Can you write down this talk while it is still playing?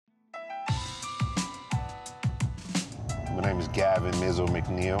My name is Gavin Mizzle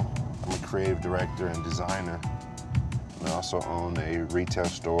McNeill. I'm a creative director and designer. And I also own a retail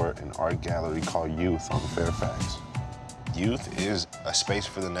store and art gallery called Youth on Fairfax. Youth is a space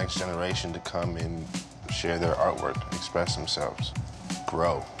for the next generation to come and share their artwork, express themselves,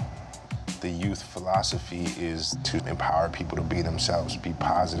 grow. The youth philosophy is to empower people to be themselves, be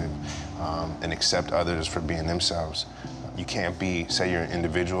positive, and accept others for being themselves. You can't say you're an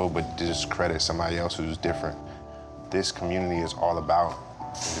individual, but discredit somebody else who's different. This community is all about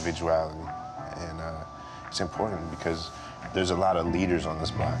individuality, and it's important because there's a lot of leaders on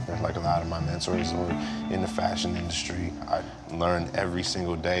this block. There's like a lot of my mentors were in the fashion industry. I learned every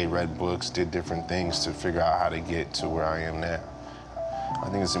single day, read books, did different things to figure out how to get to where I am now. I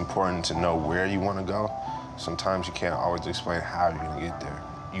think it's important to know where you want to go. Sometimes you can't always explain how you're going to get there.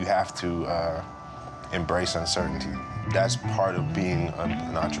 You have to embrace uncertainty. That's part of being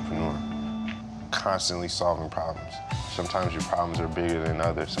an entrepreneur. Constantly solving problems. Sometimes your problems are bigger than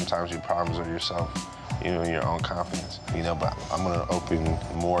others. Sometimes your problems are yourself, your own confidence. But I'm gonna open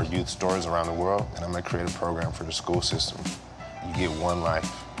more youth stores around the world, and I'm gonna create a program for the school system. You get one life,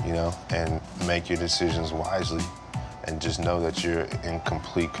 and make your decisions wisely, and just know that you're in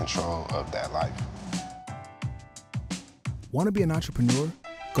complete control of that life. Want to be an entrepreneur?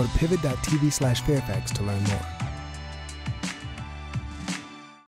 Go to pivot.tv/Fairfax to learn more.